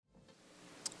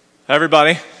Hi,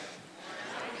 everybody.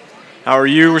 How are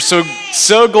you? We're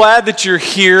so glad that you're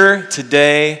here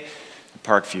today at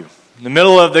Parkview. In the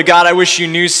middle of the God I Wish You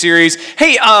Knew series.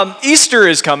 Hey, Easter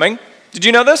is coming. Did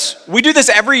you know this? We do this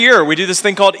every year. We do this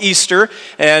thing called Easter,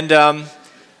 and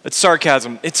it's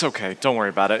sarcasm. It's okay. Don't worry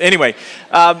about it. Anyway,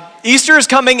 Easter is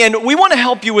coming, and we want to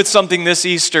help you with something this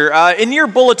Easter. In your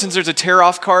bulletins, there's a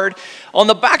tear-off card. On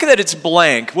the back of that, it's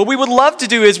blank. What we would love to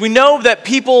do is, we know that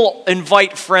people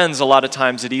invite friends a lot of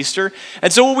times at Easter,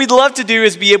 and so what we'd love to do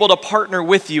is be able to partner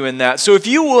with you in that. So if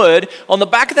you would, on the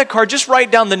back of that card, just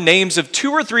write down the names of 2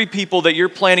 or 3 people that you're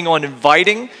planning on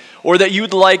inviting or that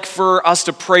you'd like for us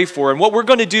to pray for. And what we're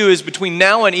going to do is, between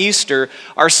now and Easter,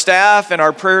 our staff and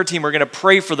our prayer team are going to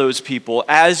pray for those people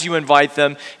as you invite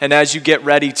them and as you get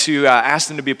ready to ask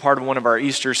them to be a part of one of our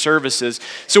Easter services.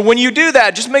 So when you do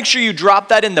that, just make sure you drop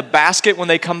that in the basket when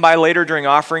they come by later during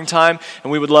offering time,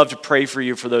 and we would love to pray for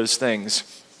you for those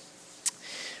things.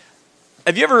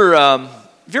 Have you ever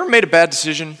made a bad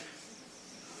decision?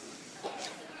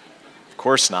 Of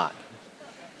course not.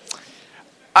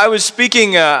 I was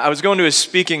going to a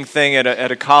speaking thing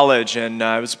at a college, and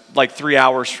it was like 3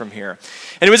 hours from here.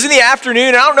 And it was in the afternoon,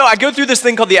 and I don't know, I go through this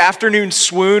thing called the afternoon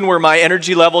swoon where my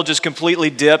energy level just completely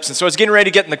dips. And so I was getting ready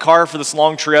to get in the car for this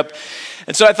long trip.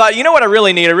 And so I thought, you know what I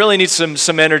really need? I really need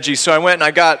some energy. So I went and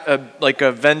I got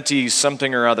a venti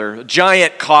something or other, a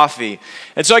giant coffee.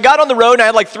 And so I got on the road, and I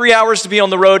had like 3 hours to be on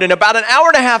the road. And about an hour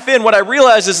and a half in, what I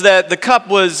realized is that the cup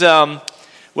was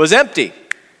empty.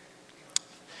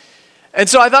 And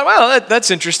so I thought, well,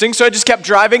 that's interesting. So I just kept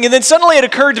driving, and then suddenly it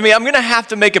occurred to me, I'm going to have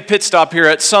to make a pit stop here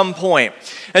at some point.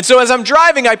 And so as I'm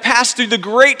driving, I pass through the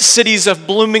great cities of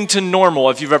Bloomington, Normal,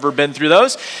 if you've ever been through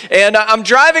those. And I'm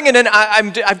driving, and then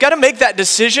I've got to make that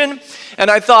decision.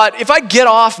 And I thought, if I get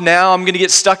off now, I'm going to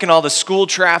get stuck in all the school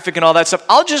traffic and all that stuff.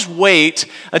 I'll just wait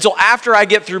until after I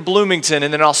get through Bloomington,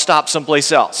 and then I'll stop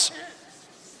someplace else.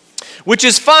 Which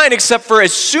is fine, except for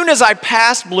as soon as I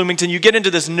pass Bloomington, you get into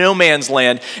this no man's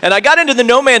land. And I got into the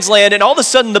no man's land, and all of a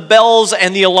sudden the bells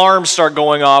and the alarms start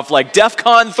going off like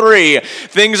DEFCON 3.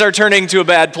 Things are turning to a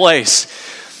bad place.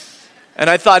 And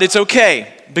I thought, it's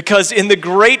okay, because in the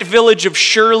great village of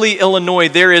Shirley, Illinois,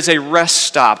 there is a rest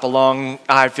stop along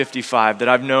I-55 that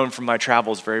I've known from my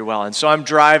travels very well. And so I'm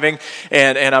driving,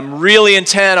 and I'm really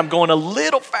intent. I'm going a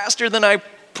little faster than I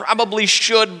probably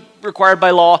should, required by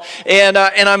law, and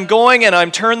I'm going, and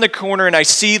I'm turning the corner, and I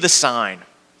see the sign,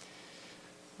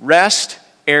 rest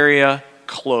area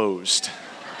closed.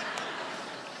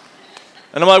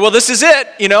 And I'm like, well, this is it,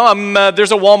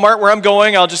 there's a Walmart where I'm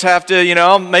going, I'll just have to,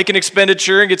 I'll make an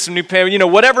expenditure and get some new payment,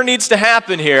 whatever needs to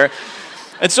happen here.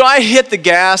 And so I hit the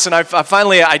gas, and I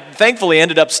thankfully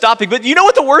ended up stopping. But you know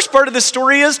what the worst part of this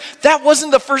story is? That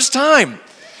wasn't the first time.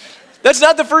 That's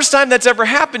not the first time that's ever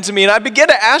happened to me. And I began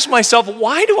to ask myself,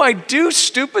 why do I do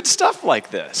stupid stuff like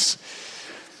this?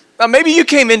 Now, maybe you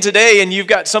came in today and you've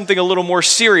got something a little more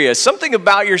serious, something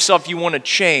about yourself you want to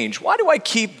change. Why do I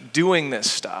keep doing this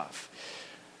stuff?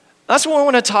 That's what I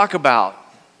want to talk about.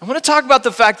 I want to talk about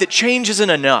the fact that change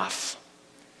isn't enough.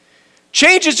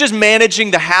 Change is just managing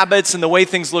the habits and the way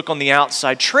things look on the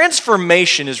outside.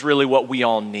 Transformation is really what we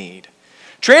all need.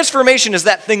 Transformation is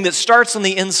that thing that starts on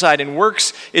the inside and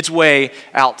works its way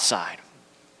outside.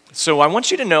 So I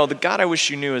want you to know the God I Wish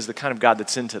You Knew is the kind of God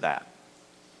that's into that.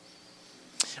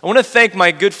 I want to thank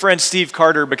my good friend Steve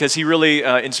Carter, because he really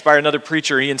inspired another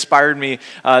preacher. He inspired me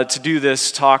to do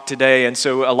this talk today, and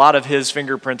so a lot of his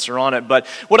fingerprints are on it. But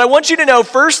what I want you to know,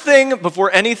 first thing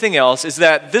before anything else, is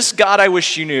that this God I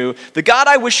Wish You Knew, the God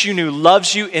I Wish You Knew,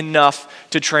 loves you enough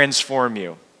to transform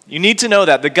you. You need to know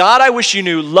that. The God I Wish You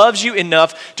Knew loves you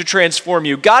enough to transform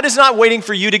you. God is not waiting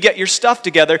for you to get your stuff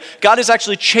together. God is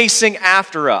actually chasing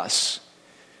after us.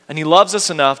 And He loves us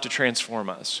enough to transform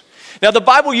us. Now, the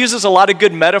Bible uses a lot of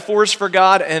good metaphors for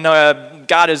God. And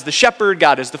God is the shepherd,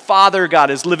 God is the father,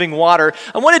 God is living water.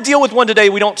 I want to deal with one today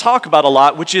we don't talk about a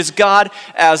lot, which is God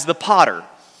as the potter.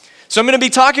 So I'm going to be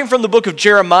talking from the book of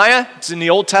Jeremiah. It's in the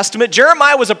Old Testament.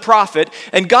 Jeremiah was a prophet,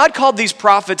 and God called these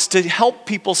prophets to help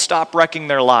people stop wrecking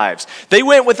their lives. They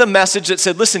went with a message that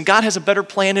said, listen, God has a better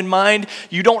plan in mind.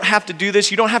 You don't have to do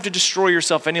this. You don't have to destroy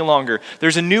yourself any longer.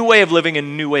 There's a new way of living and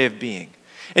a new way of being.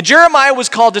 And Jeremiah was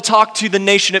called to talk to the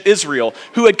nation of Israel,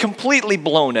 who had completely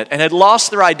blown it and had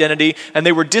lost their identity, and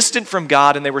they were distant from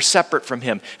God and they were separate from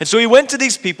Him. And so he went to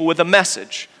these people with a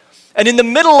message. And in the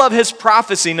middle of his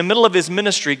prophecy, in the middle of his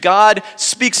ministry, God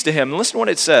speaks to him. And listen to what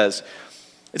it says.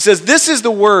 It says, this is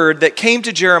the word that came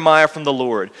to Jeremiah from the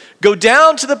Lord. Go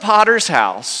down to the potter's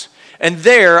house, and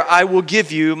there I will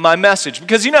give you my message.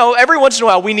 Because, every once in a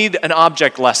while we need an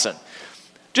object lesson.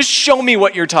 Just show me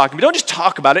what you're talking about. Don't just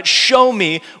talk about it. Show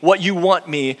me what you want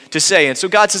me to say. And so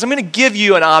God says, I'm going to give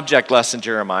you an object lesson,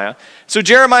 Jeremiah. So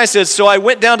Jeremiah says, so I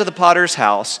went down to the potter's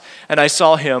house and I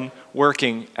saw him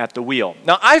working at the wheel.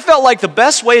 Now, I felt like the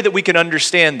best way that we can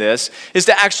understand this is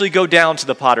to actually go down to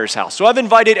the potter's house. So I've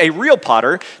invited a real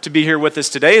potter to be here with us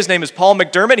today. His name is Paul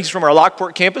McDermott. He's from our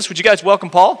Lockport campus. Would you guys welcome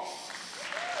Paul?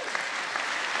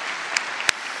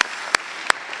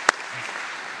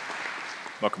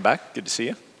 Welcome back. Good to see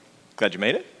you. Glad you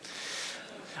made it.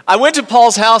 I went to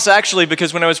Paul's house actually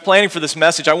because when I was planning for this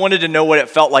message, I wanted to know what it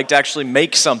felt like to actually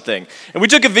make something. And we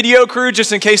took a video crew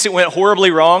just in case it went horribly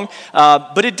wrong,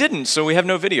 but it didn't, so we have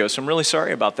no video, so I'm really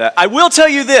sorry about that. I will tell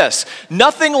you this,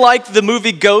 nothing like the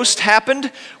movie Ghost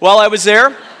happened while I was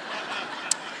there,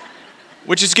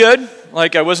 which is good.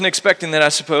 Like, I wasn't expecting that, I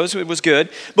suppose. It was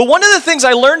good. But one of the things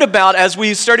I learned about as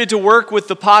we started to work with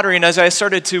the pottery and as I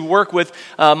started to work with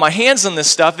my hands on this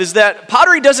stuff is that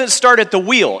pottery doesn't start at the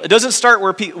wheel. It doesn't start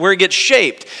where it gets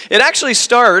shaped. It actually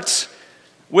starts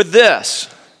with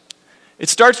this. It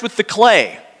starts with the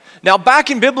clay. Now, back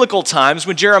in biblical times,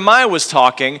 when Jeremiah was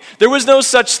talking, there was no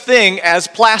such thing as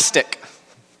plastic.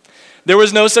 There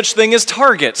was no such thing as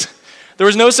Target. There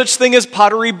was no such thing as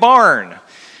Pottery Barn.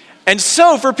 And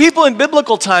so for people in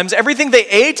biblical times, everything they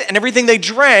ate and everything they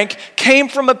drank came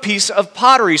from a piece of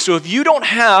pottery. So if you don't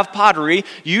have pottery,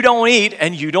 you don't eat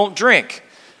and you don't drink.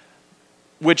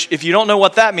 Which, if you don't know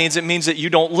what that means, it means that you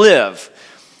don't live.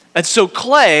 And so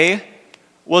clay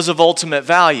was of ultimate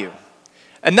value.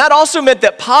 And that also meant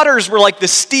that potters were like the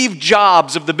Steve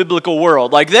Jobs of the biblical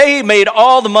world. Like, they made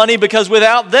all the money because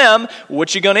without them,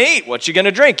 what you gonna eat? What you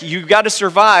gonna drink? You got to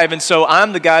survive, and so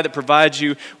I'm the guy that provides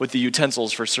you with the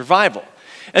utensils for survival.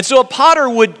 And so a potter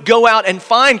would go out and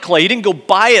find clay. He didn't go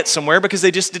buy it somewhere because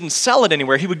they just didn't sell it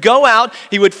anywhere. He would go out,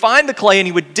 he would find the clay, and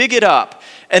he would dig it up.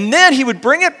 And then he would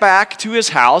bring it back to his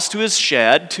house, to his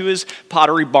shed, to his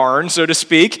pottery barn, so to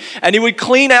speak, and he would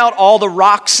clean out all the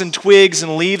rocks and twigs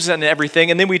and leaves and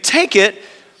everything, and then we'd take it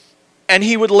and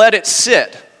he would let it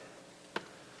sit.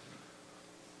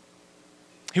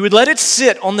 He would let it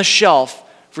sit on the shelf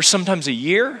for sometimes a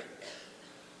year,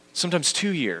 sometimes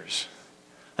 2 years,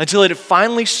 until it had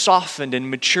finally softened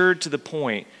and matured to the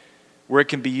point where it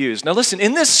can be used. Now listen,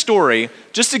 in this story,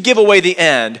 just to give away the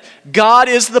end, God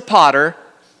is the potter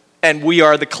and we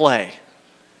are the clay.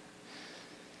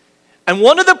 And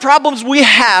one of the problems we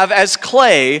have as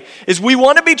clay is we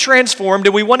want to be transformed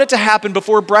and we want it to happen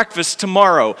before breakfast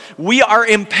tomorrow. We are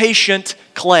impatient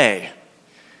clay.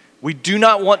 We do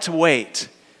not want to wait.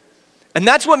 And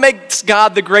that's what makes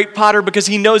God the great potter, because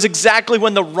he knows exactly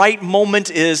when the right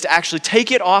moment is to actually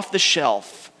take it off the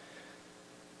shelf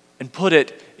and put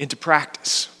it into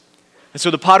practice. And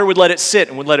so the potter would let it sit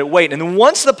and would let it wait. And then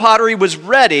once the pottery was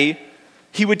ready,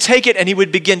 he would take it and he would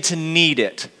begin to knead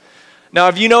it. Now,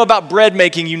 if you know about bread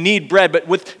making, you knead bread, but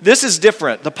this is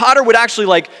different. The potter would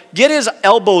actually get his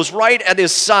elbows right at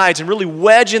his sides and really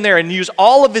wedge in there and use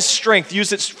all of his strength,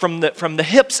 use it from the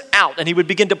hips out, and he would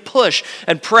begin to push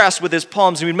and press with his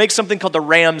palms. He would make something called the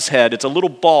ram's head. It's a little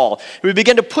ball. He would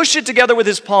begin to push it together with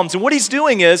his palms, and what he's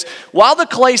doing is, while the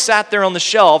clay sat there on the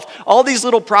shelf, all these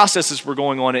little processes were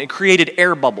going on, and it created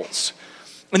air bubbles.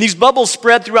 And these bubbles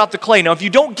spread throughout the clay. Now, if you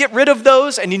don't get rid of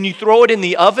those and then you throw it in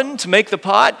the oven to make the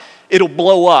pot, it'll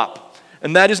blow up.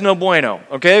 And that is no bueno,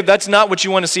 okay? That's not what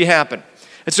you want to see happen.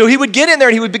 And so he would get in there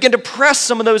and he would begin to press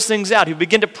some of those things out. He would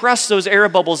begin to press those air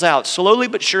bubbles out, slowly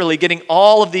but surely, getting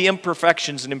all of the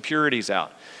imperfections and impurities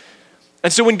out.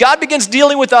 And so when God begins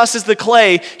dealing with us as the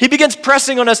clay, he begins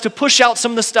pressing on us to push out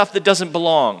some of the stuff that doesn't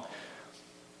belong.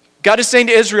 God is saying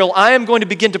to Israel, I am going to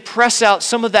begin to press out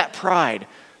some of that pride,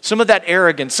 some of that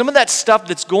arrogance, some of that stuff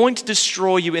that's going to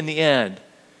destroy you in the end.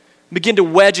 Begin to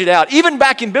wedge it out. Even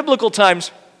back in biblical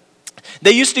times, they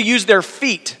used to use their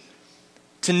feet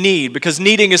to knead because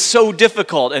kneading is so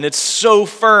difficult and it's so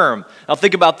firm. Now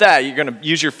think about that. You're going to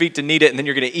use your feet to knead it and then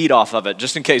you're going to eat off of it,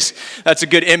 just in case that's a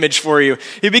good image for you.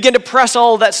 You begin to press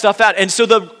all of that stuff out. And so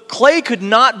the clay could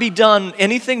not be done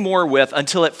anything more with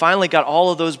until it finally got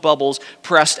all of those bubbles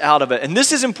pressed out of it. And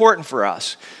this is important for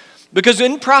us. Because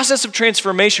in process of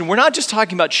transformation, we're not just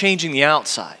talking about changing the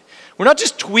outside. We're not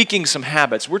just tweaking some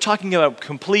habits. We're talking about a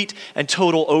complete and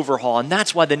total overhaul. And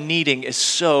that's why the kneading is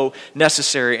so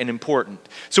necessary and important.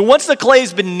 So once the clay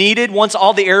has been kneaded, once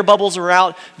all the air bubbles are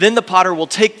out, then the potter will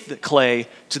take the clay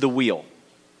to the wheel.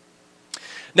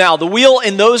 Now, the wheel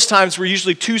in those times were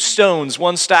usually two stones,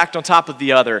 one stacked on top of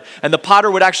the other. And the potter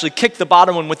would actually kick the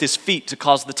bottom one with his feet to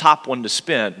cause the top one to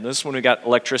spin. And this one we got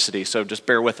electricity, so just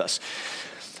bear with us.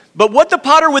 But what the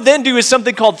potter would then do is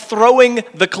something called throwing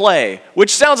the clay,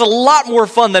 which sounds a lot more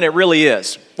fun than it really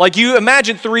is. Like you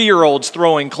imagine 3-year-olds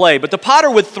throwing clay, but the potter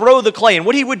would throw the clay, and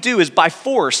what he would do is by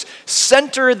force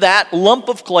center that lump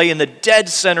of clay in the dead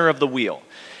center of the wheel.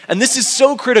 And this is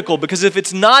so critical because if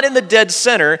it's not in the dead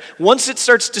center, once it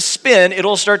starts to spin,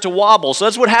 it'll start to wobble. So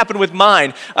that's what happened with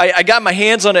mine. I got my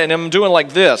hands on it and I'm doing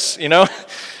like this, And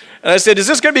I said, is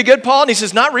this going to be good, Paul? And he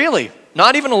says, not really,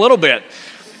 not even a little bit.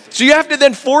 So you have to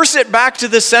then force it back to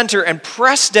the center and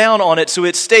press down on it so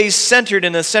it stays centered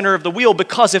in the center of the wheel,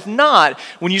 because if not,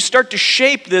 when you start to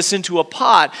shape this into a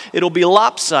pot, it'll be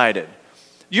lopsided.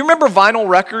 You remember vinyl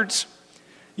records?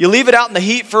 You leave it out in the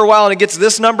heat for a while and it gets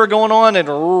this number going on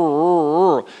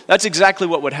and that's exactly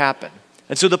what would happen.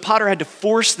 And so the potter had to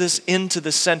force this into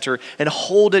the center and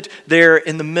hold it there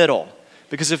in the middle,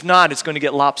 because if not, it's going to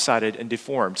get lopsided and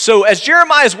deformed. So as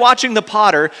Jeremiah is watching the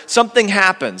potter, something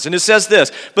happens. And it says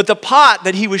this, but the pot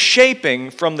that he was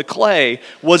shaping from the clay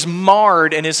was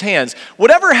marred in his hands.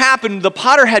 Whatever happened, the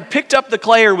potter had picked up the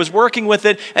clay or was working with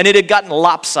it, and it had gotten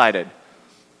lopsided.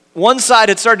 One side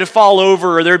had started to fall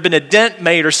over, or there had been a dent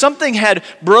made, or something had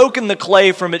broken the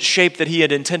clay from its shape that he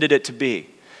had intended it to be.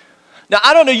 Now,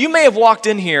 I don't know, you may have walked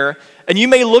in here and you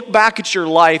may look back at your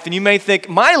life and you may think,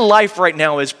 my life right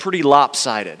now is pretty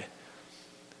lopsided.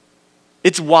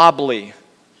 It's wobbly.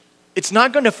 It's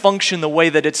not going to function the way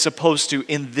that it's supposed to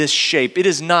in this shape. It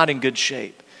is not in good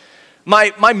shape.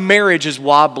 My marriage is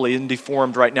wobbly and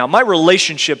deformed right now. My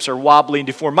relationships are wobbly and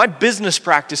deformed. My business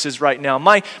practices right now.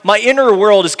 My inner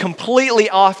world is completely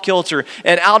off kilter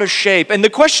and out of shape. And the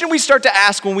question we start to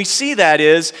ask when we see that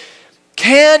is,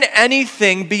 can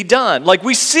anything be done? Like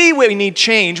we see we need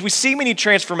change, we see we need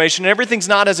transformation, and everything's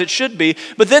not as it should be,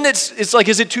 but then it's like,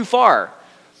 is it too far?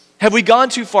 Have we gone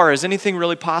too far? Is anything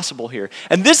really possible here?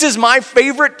 And this is my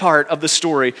favorite part of the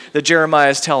story that Jeremiah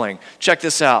is telling. Check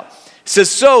this out. It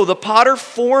says, so the potter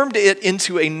formed it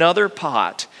into another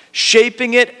pot,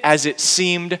 shaping it as it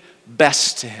seemed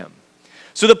best to him.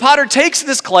 So the potter takes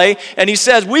this clay and he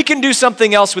says, we can do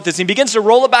something else with this. He begins to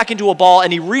roll it back into a ball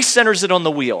and he recenters it on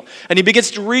the wheel. And he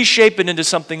begins to reshape it into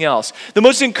something else. The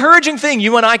most encouraging thing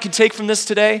you and I can take from this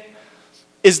today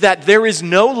is that there is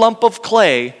no lump of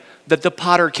clay that the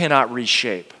potter cannot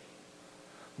reshape.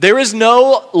 There is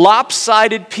no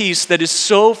lopsided piece that is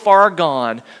so far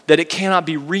gone that it cannot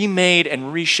be remade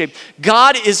and reshaped.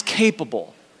 God is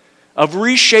capable of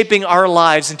reshaping our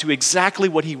lives into exactly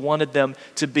what he wanted them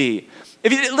to be.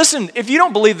 If you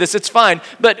don't believe this, it's fine.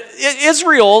 But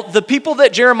Israel, the people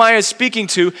that Jeremiah is speaking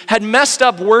to, had messed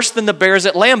up worse than the bears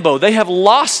at Lambeau. They have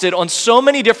lost it on so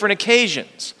many different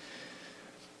occasions.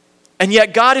 And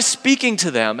yet God is speaking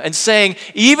to them and saying,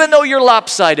 even though you're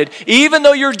lopsided, even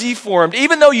though you're deformed,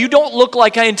 even though you don't look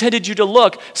like I intended you to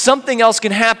look, something else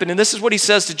can happen. And this is what he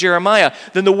says to Jeremiah.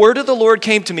 Then the word of the Lord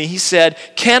came to me. He said,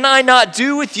 can I not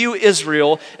do with you,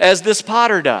 Israel, as this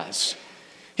potter does?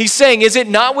 He's saying, is it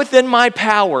not within my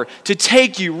power to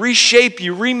take you, reshape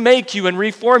you, remake you, and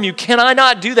reform you? Can I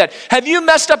not do that? Have you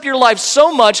messed up your life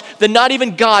so much that not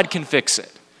even God can fix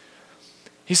it?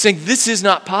 He's saying, this is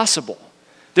not possible.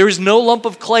 There is no lump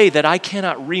of clay that I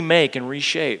cannot remake and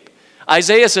reshape.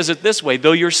 Isaiah says it this way,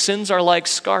 though your sins are like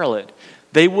scarlet,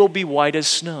 they will be white as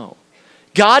snow.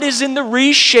 God is in the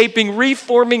reshaping,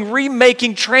 reforming,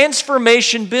 remaking,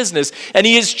 transformation business, and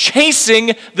he is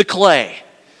chasing the clay.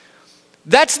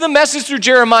 That's the message through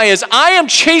Jeremiah is, I am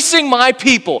chasing my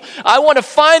people. I want to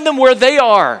find them where they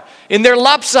are, in their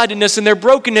lopsidedness and their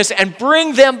brokenness, and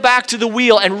bring them back to the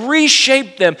wheel and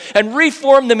reshape them and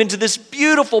reform them into this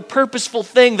beautiful, purposeful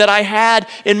thing that I had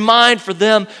in mind for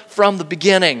them from the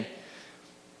beginning.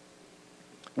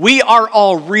 We are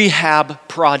all rehab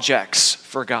projects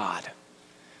for God.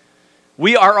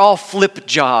 We are all flip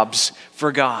jobs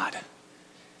for God.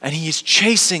 And he is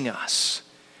chasing us.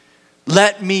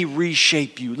 Let me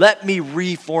reshape you. Let me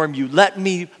reform you. Let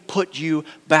me put you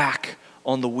back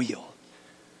on the wheel.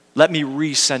 Let me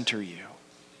recenter you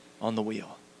on the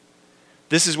wheel.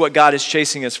 This is what God is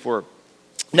chasing us for.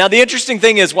 Now, the interesting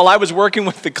thing is, while I was working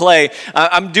with the clay,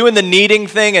 I'm doing the kneading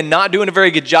thing and not doing a very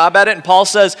good job at it. And Paul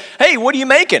says, hey, what are you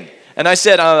making? And I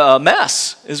said, a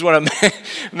mess is what I'm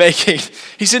making.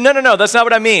 He said, no, that's not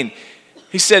what I mean.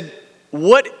 He said,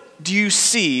 what do you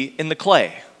see in the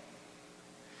clay?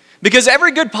 Because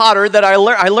every good potter that I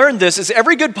learned this is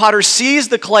every good potter sees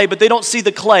the clay, but they don't see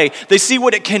the clay. They see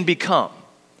what it can become.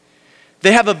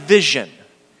 They have a vision.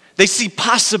 They see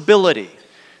possibility.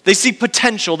 They see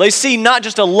potential. They see not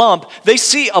just a lump. They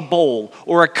see a bowl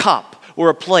or a cup or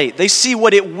a plate. They see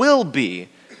what it will be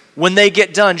when they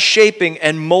get done shaping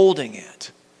and molding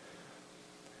it.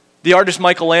 The artist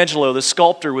Michelangelo, the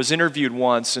sculptor, was interviewed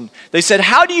once, and they said,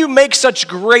 "How do you make such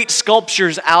great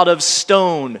sculptures out of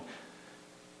stone,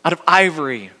 out of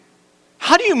ivory?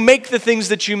 How do you make the things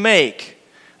that you make?"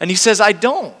 And he says, "I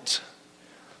don't.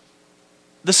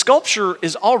 The sculpture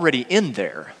is already in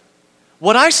there.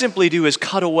 What I simply do is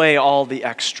cut away all the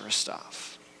extra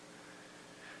stuff."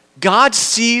 God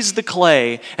sees the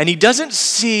clay, and he doesn't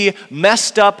see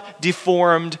messed up,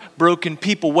 deformed, broken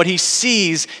people. What he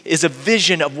sees is a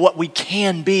vision of what we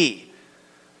can be,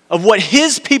 of what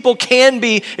his people can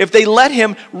be if they let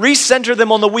him recenter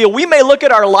them on the wheel. We may look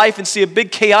at our life and see a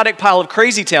big chaotic pile of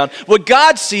crazy town. What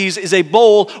God sees is a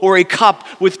bowl or a cup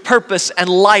with purpose and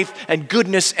life and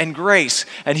goodness and grace,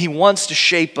 and he wants to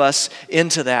shape us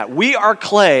into that. We are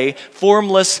clay,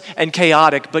 formless and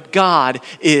chaotic, but God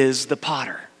is the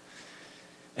potter.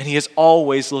 And he is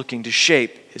always looking to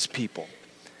shape his people.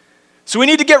 So we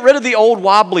need to get rid of the old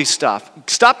wobbly stuff.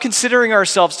 Stop considering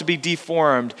ourselves to be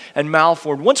deformed and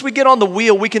malformed. Once we get on the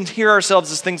wheel, we can hear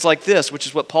ourselves as things like this, which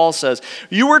is what Paul says.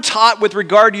 "You were taught with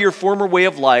regard to your former way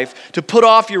of life to put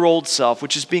off your old self,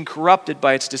 which is being corrupted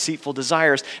by its deceitful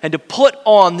desires, and to put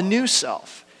on the new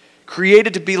self,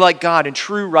 created to be like God in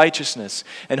true righteousness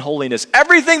and holiness."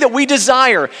 Everything that we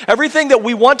desire, everything that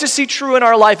we want to see true in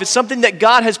our life is something that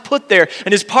God has put there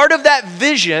and is part of that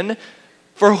vision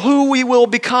for who we will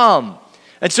become.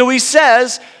 And so he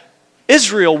says,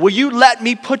 "Israel, will you let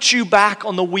me put you back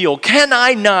on the wheel? Can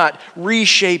I not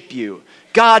reshape you?"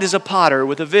 God is a potter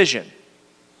with a vision.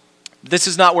 This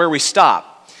is not where we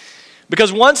stop.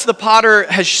 Because once the potter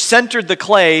has centered the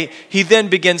clay, he then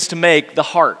begins to make the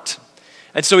heart.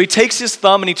 And so he takes his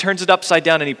thumb and he turns it upside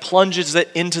down and he plunges it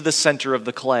into the center of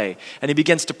the clay. And he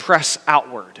begins to press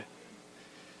outward.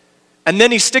 And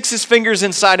then he sticks his fingers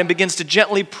inside and begins to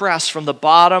gently press from the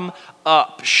bottom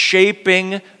up,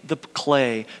 shaping the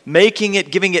clay, making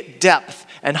it, giving it depth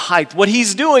and height. What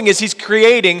he's doing is he's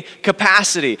creating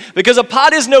capacity. Because a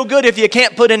pot is no good if you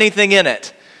can't put anything in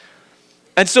it.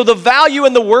 And so the value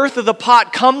and the worth of the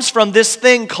pot comes from this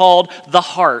thing called the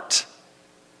heart.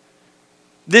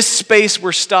 This space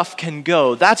where stuff can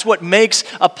go. That's what makes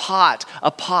a pot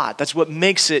a pot. That's what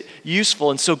makes it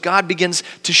useful. And so God begins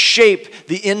to shape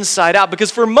the inside out.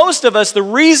 Because for most of us, the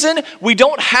reason we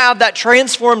don't have that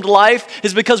transformed life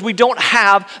is because we don't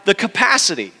have the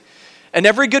capacity. And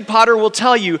every good potter will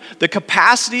tell you the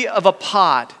capacity of a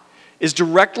pot is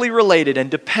directly related and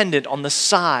dependent on the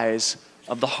size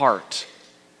of the heart.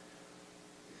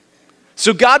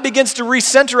 So God begins to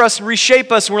recenter us and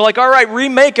reshape us, and we're like, all right,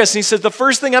 remake us. And he says, the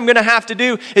first thing I'm going to have to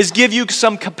do is give you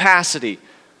some capacity,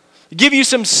 give you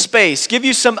some space, give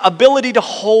you some ability to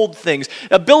hold things,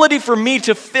 ability for me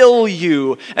to fill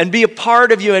you and be a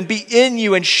part of you and be in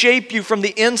you and shape you from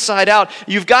the inside out.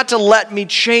 You've got to let me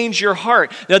change your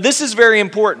heart. Now, this is very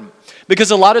important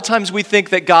because a lot of times we think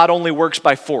that God only works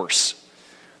by force,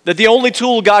 that the only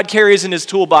tool God carries in his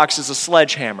toolbox is a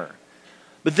sledgehammer.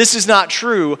 But this is not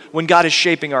true when God is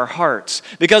shaping our hearts,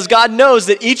 because God knows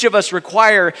that each of us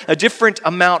require a different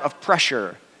amount of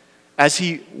pressure as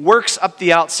he works up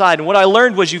the outside. And what I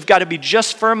learned was you've got to be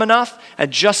just firm enough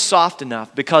and just soft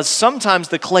enough, because sometimes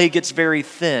the clay gets very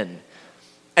thin.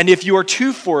 And if you are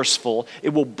too forceful, it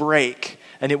will break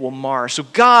and it will mar. So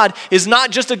God is not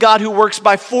just a God who works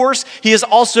by force, he is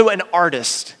also an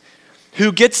artist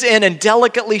who gets in and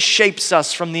delicately shapes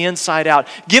us from the inside out,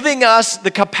 giving us the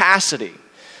capacity.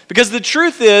 Because the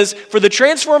truth is, for the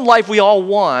transformed life we all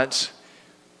want,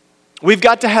 we've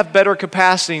got to have better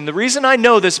capacity. And the reason I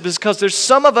know this is because there's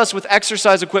some of us with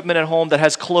exercise equipment at home that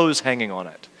has clothes hanging on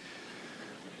it.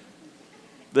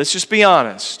 Let's just be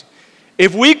honest.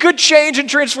 If we could change and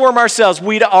transform ourselves,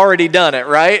 we'd already done it,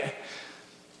 right?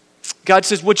 God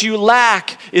says what you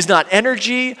lack is not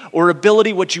energy or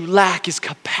ability. What you lack is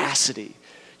capacity.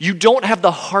 You don't have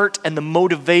the heart and the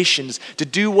motivations to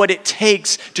do what it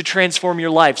takes to transform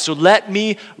your life. So let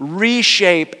me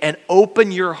reshape and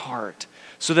open your heart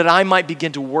so that I might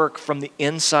begin to work from the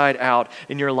inside out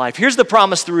in your life. Here's the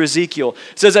promise through Ezekiel.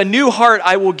 It says, a new heart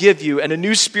I will give you, and a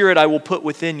new spirit I will put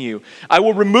within you. I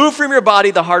will remove from your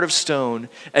body the heart of stone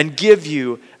and give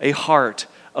you a heart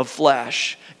of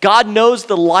flesh. God knows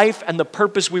the life and the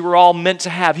purpose we were all meant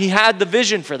to have. He had the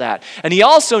vision for that. And he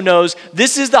also knows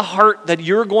this is the heart that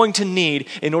you're going to need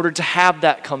in order to have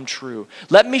that come true.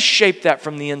 Let me shape that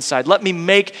from the inside. Let me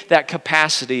make that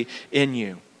capacity in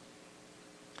you.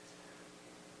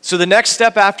 So the next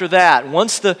step after that,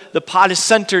 once the pot is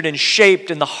centered and shaped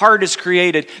and the heart is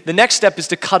created, the next step is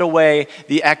to cut away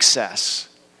the excess.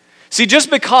 See,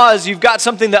 just because you've got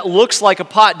something that looks like a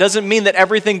pot doesn't mean that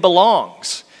everything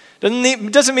belongs.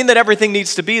 Doesn't mean that everything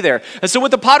needs to be there. And so what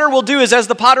the potter will do is as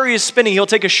the pottery is spinning, he'll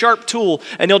take a sharp tool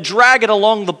and he'll drag it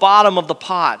along the bottom of the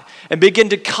pot and begin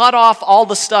to cut off all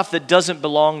the stuff that doesn't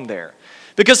belong there.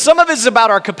 Because some of it is about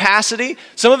our capacity,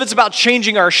 some of it's about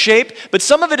changing our shape, but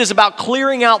some of it is about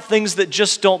clearing out things that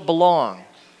just don't belong.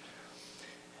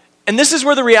 And this is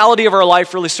where the reality of our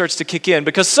life really starts to kick in,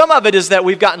 because some of it is that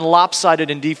we've gotten lopsided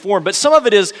and deformed, but some of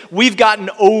it is we've gotten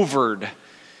overed.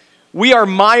 We are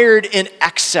mired in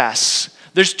excess.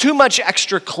 There's too much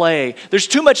extra clay. There's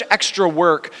too much extra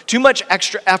work, too much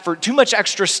extra effort, too much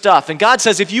extra stuff. And God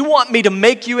says, if you want me to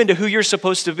make you into who you're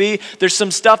supposed to be, there's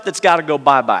some stuff that's got to go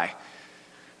bye-bye.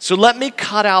 So let me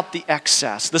cut out the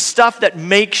excess, the stuff that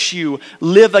makes you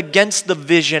live against the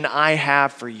vision I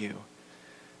have for you.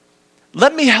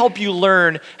 Let me help you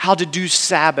learn how to do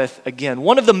Sabbath again.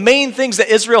 One of the main things that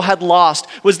Israel had lost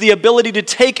was the ability to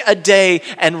take a day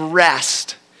and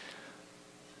rest.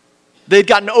 They'd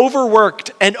gotten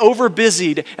overworked and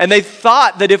overbusied, and they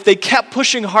thought that if they kept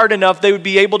pushing hard enough, they would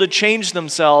be able to change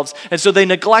themselves. And so they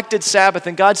neglected Sabbath,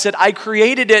 and God said, I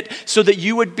created it so that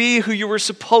you would be who you were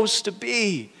supposed to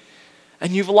be.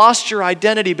 And you've lost your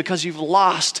identity because you've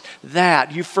lost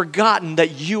that. You've forgotten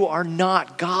that you are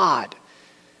not God,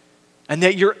 and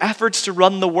that your efforts to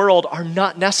run the world are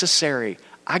not necessary.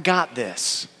 I got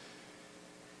this.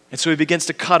 And so he begins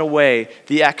to cut away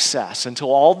the excess until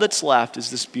all that's left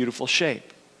is this beautiful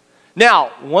shape.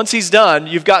 Now, once he's done,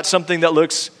 you've got something that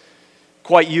looks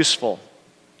quite useful,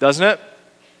 doesn't it?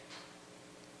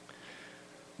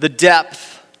 The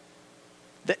depth,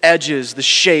 the edges, the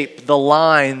shape, the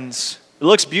lines, it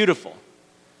looks beautiful.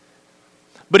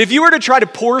 But if you were to try to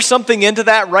pour something into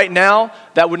that right now,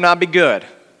 that would not be good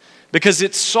because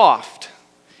it's soft.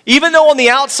 Even though on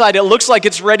the outside it looks like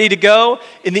it's ready to go,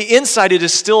 in the inside it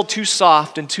is still too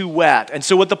soft and too wet. And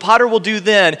so what the potter will do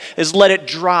then is let it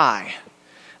dry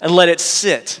and let it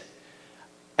sit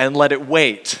and let it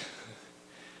wait.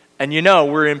 And you know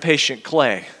we're impatient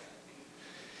clay.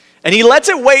 And he lets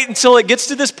it wait until it gets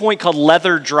to this point called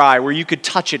leather dry, where you could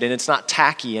touch it and it's not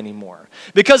tacky anymore.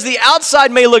 Because the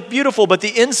outside may look beautiful, but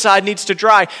the inside needs to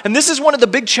dry. And this is one of the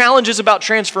big challenges about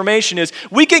transformation is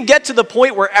we can get to the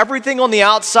point where everything on the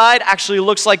outside actually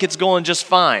looks like it's going just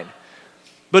fine.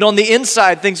 But on the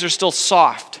inside, things are still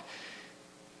soft.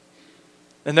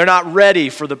 And they're not ready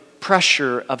for the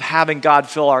pressure of having God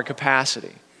fill our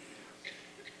capacity.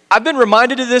 I've been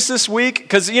reminded of this week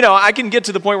because, I can get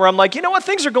to the point where I'm like, you know what,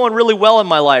 things are going really well in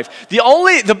my life.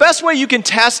 The best way you can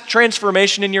test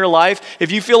transformation in your life,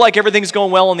 if you feel like everything's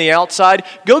going well on the outside,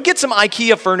 go get some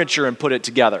IKEA furniture and put it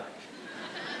together.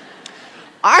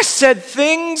 I said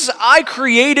things, I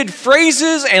created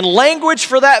phrases and language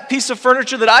for that piece of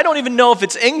furniture that I don't even know if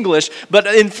it's English, but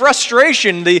in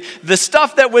frustration, the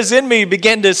stuff that was in me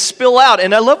began to spill out.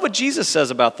 And I love what Jesus says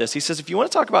about this. He says, if you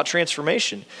want to talk about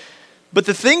transformation, but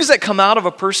the things that come out of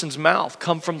a person's mouth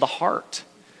come from the heart.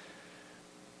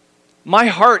 My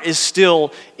heart is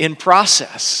still in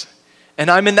process, and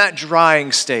I'm in that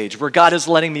drying stage where God is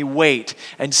letting me wait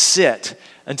and sit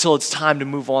until it's time to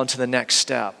move on to the next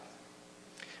step.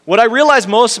 What I realize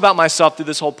most about myself through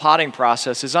this whole potting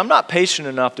process is I'm not patient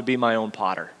enough to be my own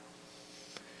potter.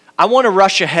 I want to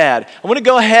rush ahead. I want to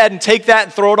go ahead and take that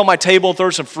and throw it on my table and throw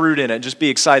some fruit in it and just be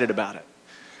excited about it.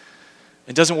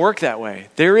 It doesn't work that way.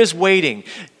 There is waiting.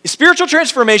 Spiritual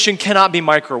transformation cannot be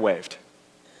microwaved.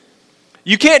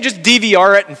 You can't just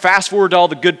DVR it and fast forward to all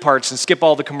the good parts and skip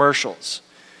all the commercials.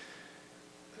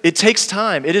 It takes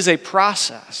time. It is a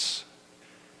process.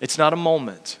 It's not a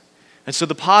moment. And so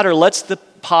the potter lets the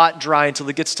pot dry until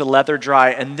it gets to leather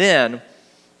dry, and then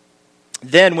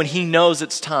when he knows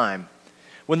it's time,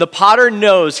 when the potter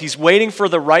knows he's waiting for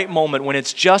the right moment, when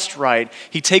it's just right,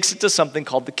 he takes it to something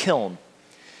called the kiln.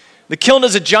 The kiln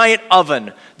is a giant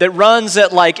oven that runs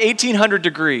at like 1,800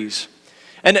 degrees.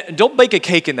 And don't bake a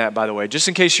cake in that, by the way, just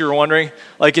in case you were wondering.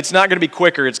 Like, it's not going to be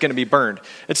quicker, it's going to be burned.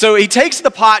 And so he takes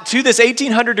the pot to this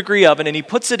 1,800 degree oven and he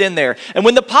puts it in there. And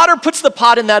when the potter puts the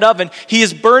pot in that oven, he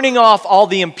is burning off all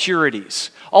the impurities,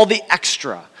 all the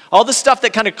extra, all the stuff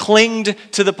that kind of clung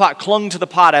to the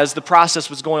pot as the process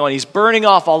was going on. He's burning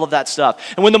off all of that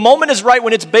stuff. And when the moment is right,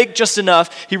 when it's baked just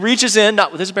enough, he reaches in,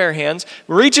 not with his bare hands,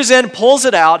 reaches in, pulls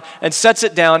it out, and sets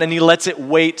it down, and he lets it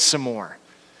wait some more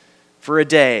for a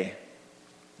day,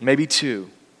 maybe two.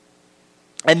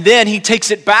 And then he takes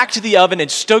it back to the oven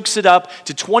and stokes it up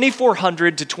to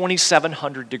 2,400 to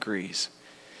 2,700 degrees.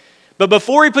 But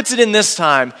before he puts it in this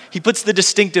time, he puts the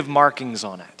distinctive markings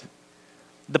on it.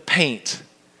 The paint,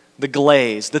 the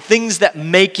glaze, the things that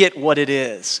make it what it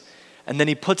is. And then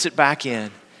he puts it back in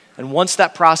And once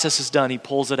that process is done, he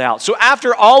pulls it out. So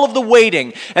after all of the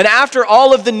waiting, and after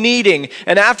all of the kneading,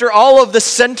 and after all of the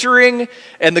centering,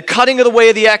 and the cutting of the way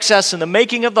of the excess, and the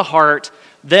making of the heart,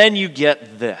 then you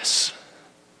get this.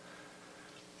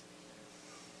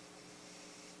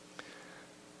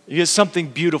 You get something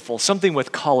beautiful, something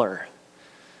with color,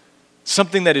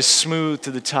 something that is smooth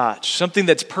to the touch, something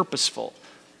that's purposeful,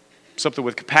 something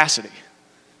with capacity.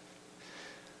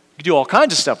 You can do all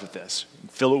kinds of stuff with this.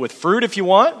 Fill it with fruit if you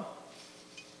want.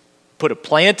 Put a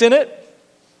plant in it.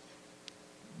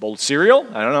 Bowl of cereal,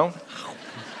 I don't know.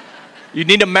 You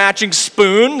need a matching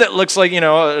spoon that looks like,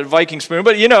 a Viking spoon.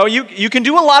 But, you can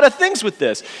do a lot of things with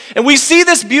this. And we see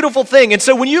this beautiful thing. And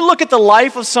so when you look at the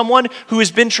life of someone who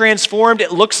has been transformed,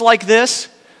 it looks like this.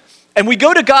 And we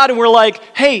go to God and we're like,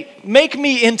 hey, make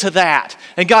me into that.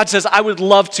 And God says, I would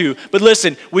love to. But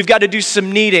listen, we've got to do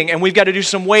some kneading and we've got to do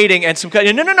some waiting and some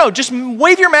cutting. No. Just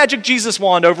wave your magic Jesus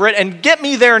wand over it and get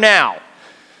me there now.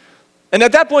 And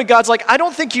at that point, God's like, I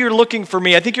don't think you're looking for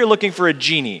me. I think you're looking for a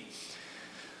genie.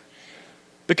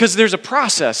 Because there's a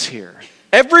process here.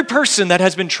 Every person that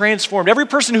has been transformed, every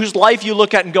person whose life you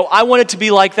look at and go, I want it to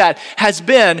be like that, has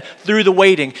been through the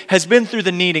waiting, has been through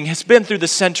the kneading, has been through the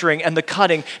centering and the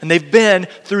cutting, and they've been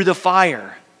through the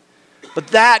fire. But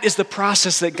that is the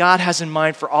process that God has in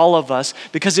mind for all of us,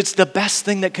 because it's the best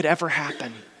thing that could ever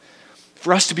happen,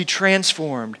 for us to be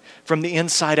transformed from the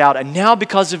inside out. And now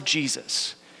because of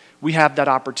Jesus, we have that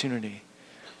opportunity.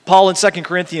 Paul in 2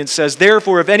 Corinthians says,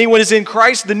 therefore, if anyone is in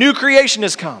Christ, the new creation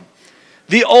has come.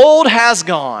 The old has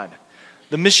gone,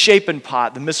 the misshapen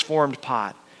pot, the misformed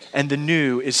pot, and the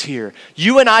new is here.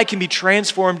 You and I can be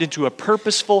transformed into a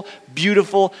purposeful,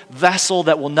 beautiful vessel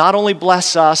that will not only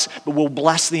bless us, but will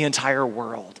bless the entire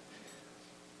world.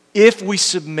 If we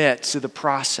submit to the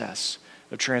process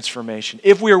of transformation,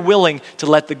 if we are willing to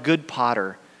let the good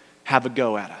potter have a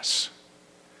go at us.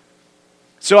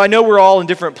 So I know we're all in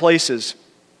different places.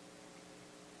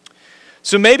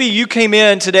 So maybe you came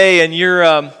in today and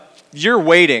you're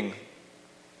waiting.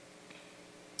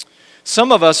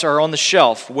 Some of us are on the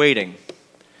shelf waiting.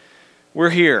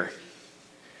 We're here.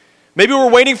 Maybe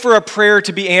we're waiting for a prayer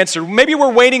to be answered. Maybe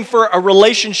we're waiting for a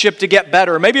relationship to get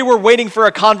better. Maybe we're waiting for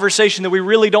a conversation that we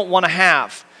really don't want to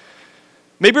have.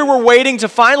 Maybe we're waiting to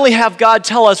finally have God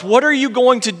tell us, what are you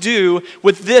going to do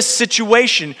with this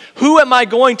situation? Who am I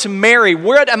going to marry?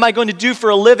 What am I going to do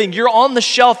for a living? You're on the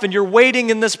shelf and you're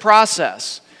waiting in this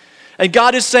process. And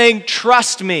God is saying,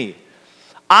 trust me.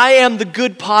 I am the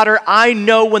good potter. I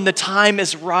know when the time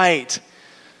is right.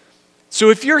 So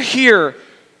if you're here,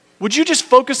 would you just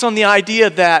focus on the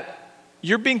idea that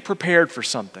you're being prepared for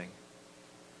something?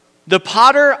 The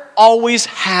potter always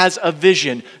has a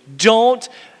vision. Don't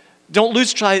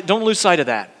lose sight of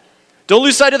that. Don't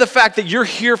lose sight of the fact that you're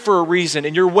here for a reason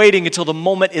and you're waiting until the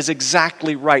moment is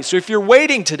exactly right. So if you're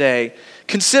waiting today,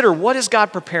 consider, what is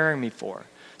God preparing me for?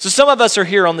 So some of us are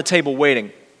here on the table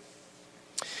waiting.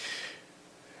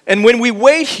 And when we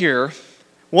wait here,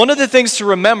 one of the things to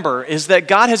remember is that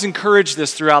God has encouraged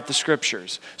this throughout the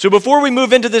scriptures. So before we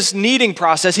move into this kneading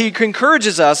process, he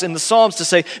encourages us in the Psalms to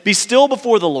say, be still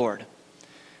before the Lord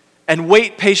and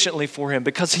wait patiently for him,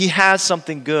 because he has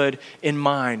something good in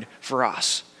mind for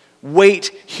us. Wait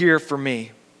here for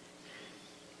me.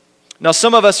 Now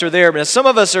some of us are there, but some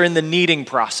of us are in the kneading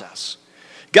process.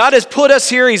 God has put us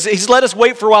here. He's let us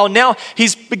wait for a while. Now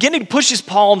he's beginning to push his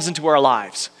palms into our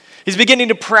lives. He's beginning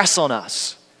to press on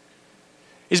us.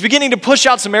 He's beginning to push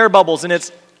out some air bubbles, and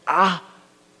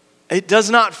it does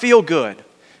not feel good,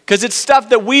 because it's stuff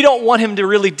that we don't want him to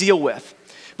really deal with.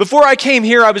 Before I came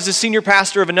here, I was the senior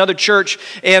pastor of another church,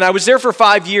 and I was there for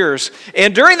 5 years.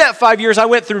 And during that 5 years, I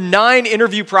went through 9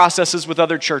 interview processes with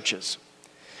other churches.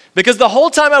 Because the whole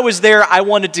time I was there, I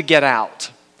wanted to get out.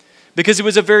 Because it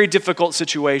was a very difficult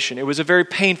situation. It was a very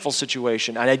painful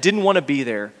situation, and I didn't want to be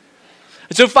there.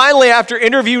 And so finally, after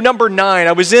interview number 9,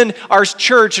 I was in our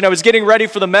church and I was getting ready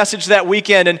for the message that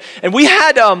weekend. And we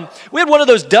had one of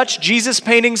those Dutch Jesus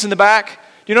paintings in the back.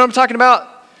 Do you know what I'm talking about?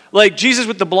 Like Jesus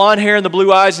with the blonde hair and the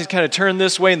blue eyes. He's kind of turned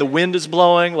this way and the wind is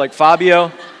blowing, like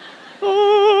Fabio.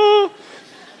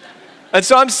 And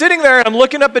so I'm sitting there and I'm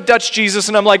looking up at Dutch Jesus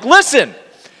and I'm like, listen,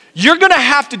 you're going to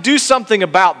have to do something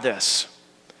about this,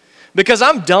 because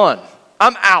I'm done.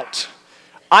 I'm out.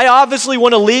 I obviously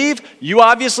want to leave. You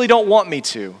obviously don't want me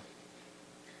to.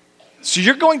 So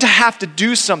you're going to have to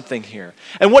do something here.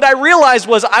 And what I realized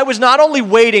was I was not only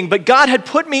waiting, but God had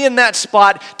put me in that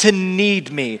spot to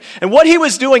need me. And what he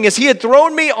was doing is he had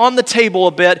thrown me on the table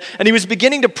a bit, and he was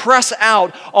beginning to press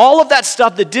out all of that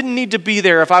stuff that didn't need to be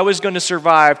there if I was going to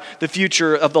survive the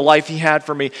future of the life he had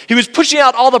for me. He was pushing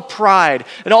out all the pride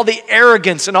and all the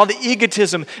arrogance and all the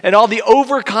egotism and all the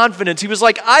overconfidence. He was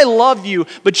like, I love you,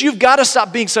 but you've got to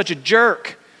stop being such a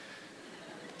jerk.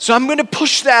 So I'm going to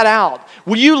push that out.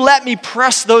 Will you let me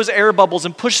press those air bubbles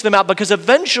and push them out? Because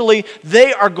eventually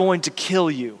they are going to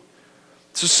kill you.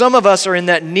 So some of us are in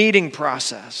that needing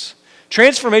process.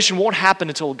 Transformation won't happen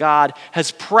until God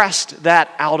has pressed that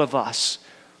out of us.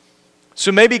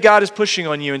 So maybe God is pushing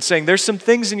on you and saying, there's some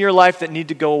things in your life that need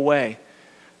to go away.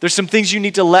 There's some things you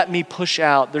need to let me push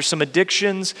out. There's some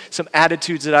addictions, some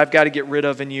attitudes that I've got to get rid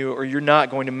of in you, or you're not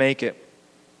going to make it.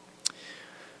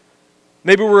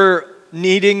 Maybe we're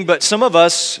needing, but some of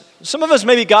us,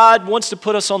 maybe God wants to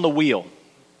put us on the wheel.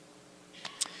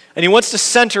 And he wants to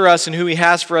center us in who he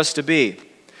has for us to be.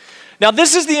 Now,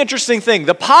 this is the interesting thing.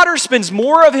 The potter spends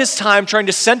more of his time trying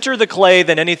to center the clay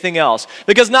than anything else.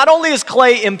 Because not only is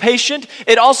clay impatient,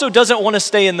 it also doesn't want to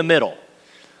stay in the middle.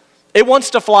 It wants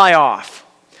to fly off.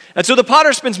 And so the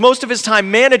potter spends most of his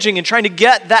time managing and trying to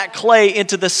get that clay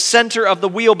into the center of the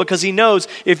wheel, because he knows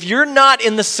if you're not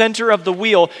in the center of the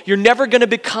wheel, you're never going to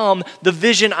become the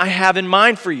vision I have in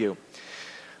mind for you.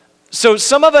 So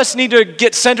some of us need to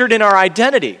get centered in our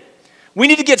identity. We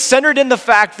need to get centered in the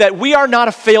fact that we are not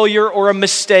a failure or a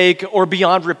mistake or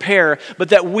beyond repair, but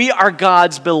that we are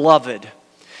God's beloved.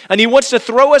 And he wants to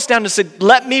throw us down and say,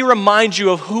 let me remind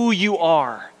you of who you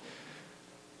are.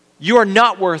 You are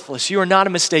not worthless. You are not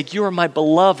a mistake. You are my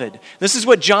beloved. This is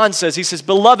what John says. He says,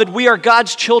 beloved, we are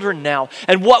God's children now,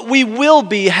 and what we will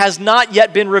be has not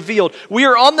yet been revealed. We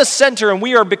are on the center and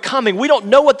we are becoming. We don't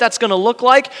know what that's going to look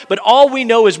like, but all we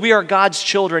know is we are God's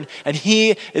children and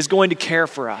he is going to care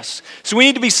for us. So we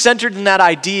need to be centered in that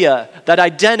idea, that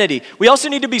identity. We also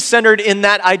need to be centered in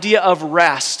that idea of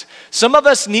rest. Some of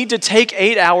us need to take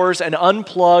 8 hours and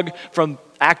unplug from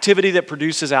activity that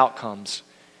produces outcomes.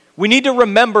 We need to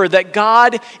remember that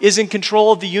God is in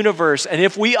control of the universe. And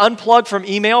if we unplug from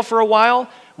email for a while,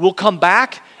 we'll come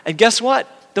back. And guess what?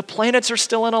 The planets are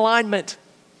still in alignment.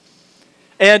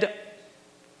 And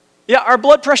our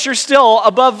blood pressure is still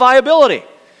above viability.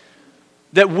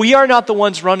 That we are not the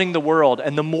ones running the world.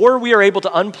 And the more we are able to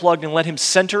unplug and let him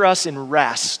center us in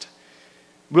rest,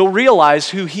 we'll realize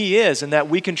who he is and that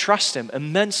we can trust him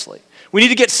immensely. We need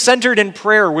to get centered in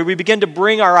prayer, where we begin to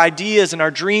bring our ideas and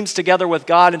our dreams together with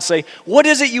God and say, what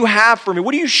is it you have for me?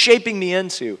 What are you shaping me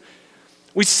into?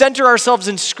 We center ourselves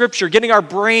in Scripture, getting our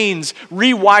brains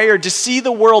rewired to see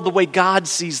the world the way God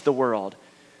sees the world,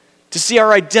 to see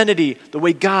our identity the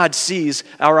way God sees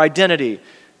our identity.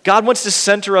 God wants to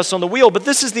center us on the wheel, but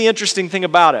this is the interesting thing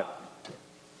about it.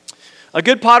 A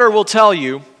good potter will tell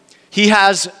you he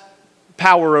has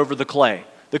power over the clay.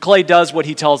 The clay does what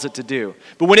he tells it to do.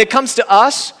 But when it comes to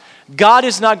us, God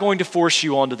is not going to force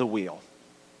you onto the wheel.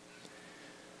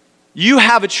 You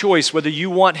have a choice whether you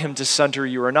want him to center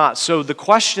you or not. So the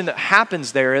question that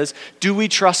happens there is, do we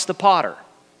trust the potter?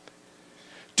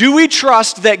 Do we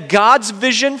trust that God's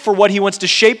vision for what he wants to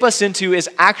shape us into is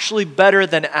actually better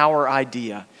than our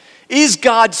idea? Is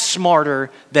God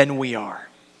smarter than we are?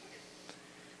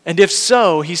 And if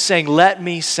so, he's saying, let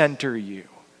me center you.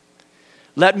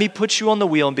 Let me put you on the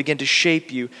wheel and begin to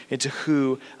shape you into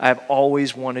who I have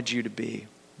always wanted you to be.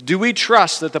 Do we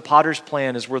trust that the potter's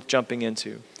plan is worth jumping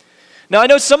into? Now, I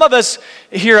know some of us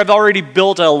here have already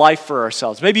built a life for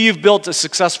ourselves. Maybe you've built a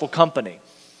successful company.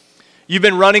 You've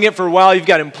been running it for a while. You've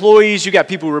got employees. You've got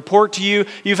people who report to you.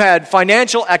 You've had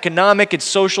financial, economic, and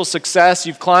social success.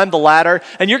 You've climbed the ladder.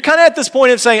 And you're kind of at this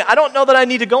point of saying, I don't know that I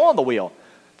need to go on the wheel.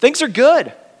 Things are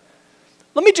good.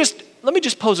 Let me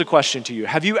just pose a question to you.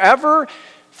 Have you ever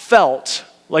felt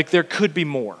like there could be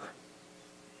more?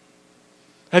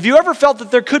 Have you ever felt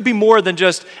that there could be more than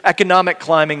just economic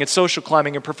climbing and social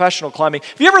climbing and professional climbing?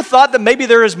 Have you ever thought that maybe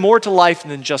there is more to life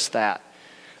than just that?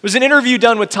 It was an interview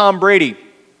done with Tom Brady.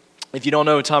 If you don't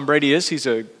know who Tom Brady is, he's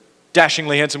a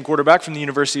dashingly handsome quarterback from the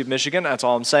University of Michigan. That's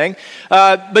all I'm saying.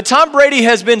 But Tom Brady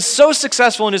has been so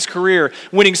successful in his career,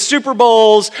 winning Super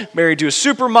Bowls, married to a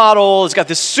supermodel, has got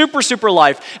this super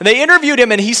life. And they interviewed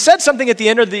him, and he said something at the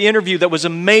end of the interview that was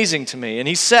amazing to me. And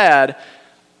he said,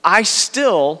 I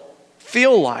still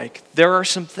feel like there are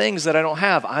some things that I don't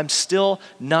have. I'm still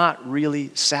not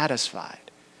really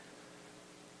satisfied.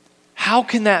 How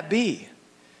can that be?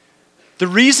 The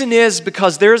reason is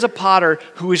because there's a potter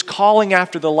who is calling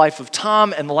after the life of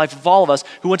Tom and the life of all of us,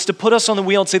 who wants to put us on the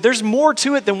wheel and say, there's more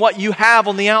to it than what you have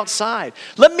on the outside.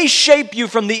 Let me shape you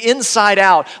from the inside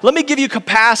out. Let me give you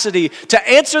capacity to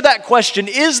answer that question,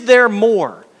 is there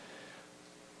more?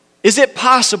 Is it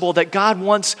possible that God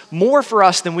wants more for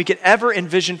us than we could ever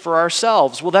envision for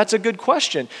ourselves? Well, that's a good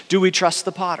question. Do we trust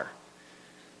the potter?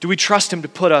 Do we trust him to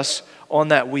put us on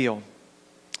that wheel?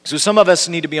 So some of us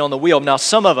need to be on the wheel. Now,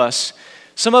 some of us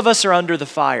are under the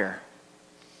fire.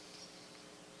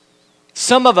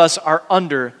 Some of us are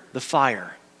under the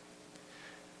fire.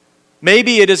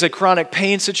 Maybe it is a chronic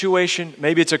pain situation.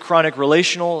 Maybe it's a chronic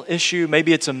relational issue.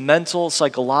 Maybe it's a mental,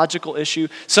 psychological issue.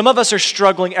 Some of us are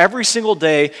struggling every single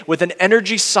day with an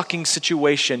energy-sucking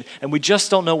situation, and we just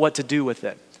don't know what to do with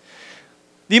it.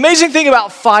 The amazing thing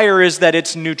about fire is that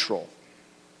it's neutral.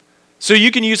 So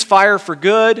you can use fire for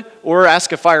good, or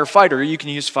ask a firefighter, you can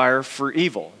use fire for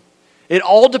evil. It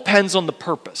all depends on the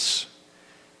purpose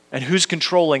and who's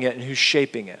controlling it and who's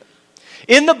shaping it.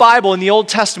 In the Bible, in the Old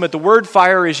Testament, the word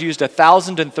fire is used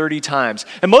 1,030 times.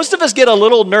 And most of us get a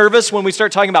little nervous when we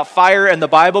start talking about fire in the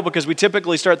Bible because we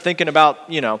typically start thinking about,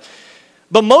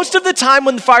 But most of the time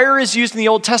when fire is used in the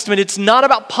Old Testament, it's not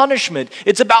about punishment.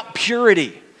 It's about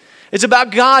purity. It's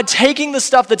about God taking the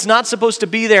stuff that's not supposed to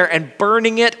be there and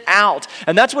burning it out.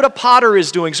 And that's what a potter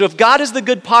is doing. So if God is the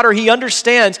good potter, he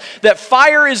understands that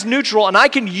fire is neutral, and I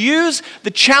can use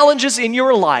the challenges in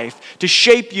your life to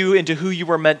shape you into who you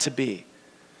were meant to be.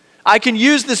 I can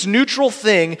use this neutral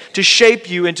thing to shape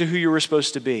you into who you were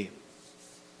supposed to be.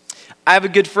 I have a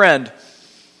good friend,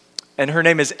 and her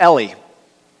name is Ellie.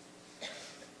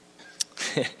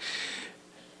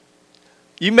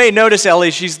 You may notice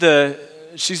Ellie, she's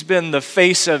been the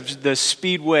face of the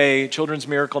Speedway Children's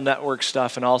Miracle Network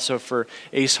stuff and also for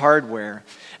Ace Hardware.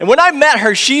 And when I met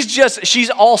her, she's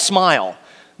all smile.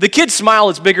 The kid's smile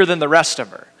is bigger than the rest of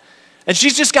her. And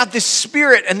she's just got this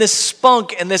spirit and this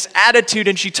spunk and this attitude,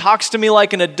 and she talks to me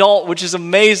like an adult, which is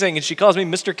amazing. And she calls me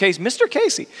Mr. Casey. Mr.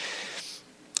 Casey.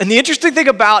 And the interesting thing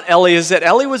about Ellie is that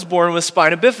Ellie was born with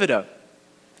spina bifida.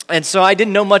 And so I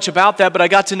didn't know much about that, but I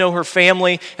got to know her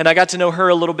family, and I got to know her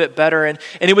a little bit better. And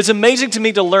it was amazing to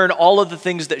me to learn all of the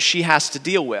things that she has to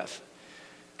deal with.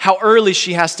 How early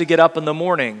she has to get up in the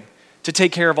morning to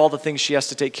take care of all the things she has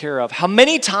to take care of. How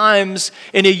many times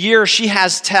in a year she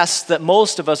has tests that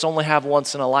most of us only have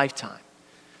once in a lifetime.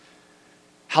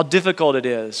 How difficult it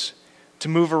is to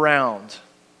move around,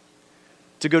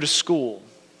 to go to school.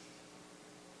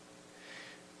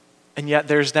 And yet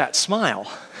there's that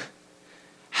smile.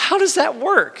 How does that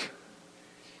work?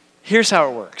 Here's how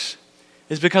it works.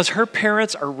 It's because her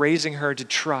parents are raising her to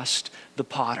trust the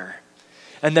potter.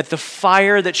 And that the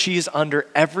fire that she is under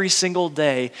every single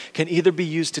day can either be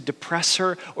used to depress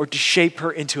her or to shape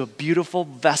her into a beautiful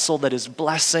vessel that is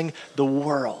blessing the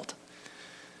world.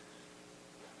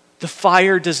 The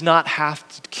fire does not have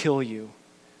to kill you.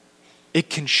 It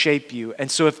can shape you.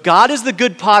 And so if God is the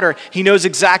good potter, he knows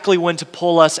exactly when to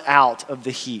pull us out of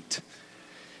the heat.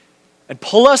 And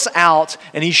pull us out,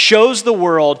 and he shows the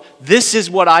world, this is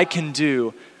what I can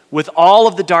do with all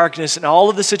of the darkness and all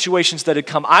of the situations that had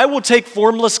come. I will take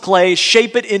formless clay,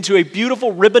 shape it into a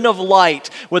beautiful ribbon of light,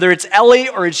 whether it's Ellie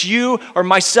or it's you or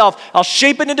myself. I'll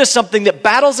shape it into something that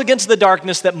battles against the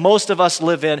darkness that most of us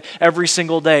live in every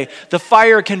single day. The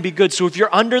fire can be good. So if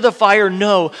you're under the fire,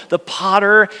 know the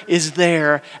potter is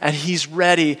there, and he's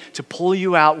ready to pull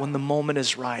you out when the moment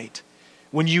is right,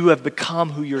 when you have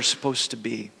become who you're supposed to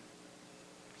be.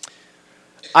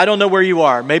 I don't know where you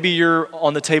are. Maybe you're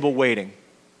on the table waiting.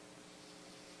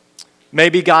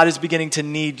 Maybe God is beginning to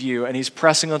need you, and he's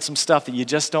pressing on some stuff that you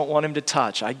just don't want him to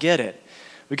touch. I get it.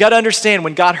 We've got to understand,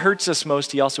 when God hurts us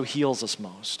most, he also heals us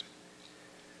most.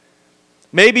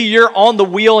 Maybe you're on the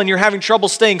wheel and you're having trouble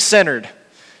staying centered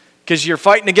because you're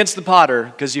fighting against the potter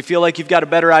because you feel like you've got a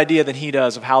better idea than he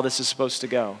does of how this is supposed to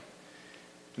go.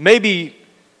 Maybe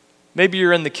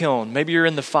you're in the kiln. Maybe you're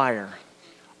in the fire.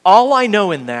 All I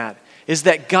know in that is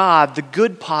that God, the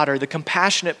good potter, the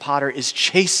compassionate potter, is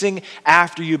chasing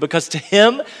after you, because to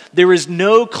him there is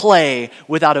no clay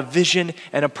without a vision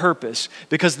and a purpose,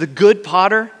 because the good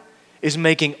potter is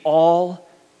making all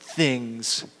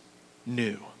things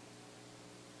new.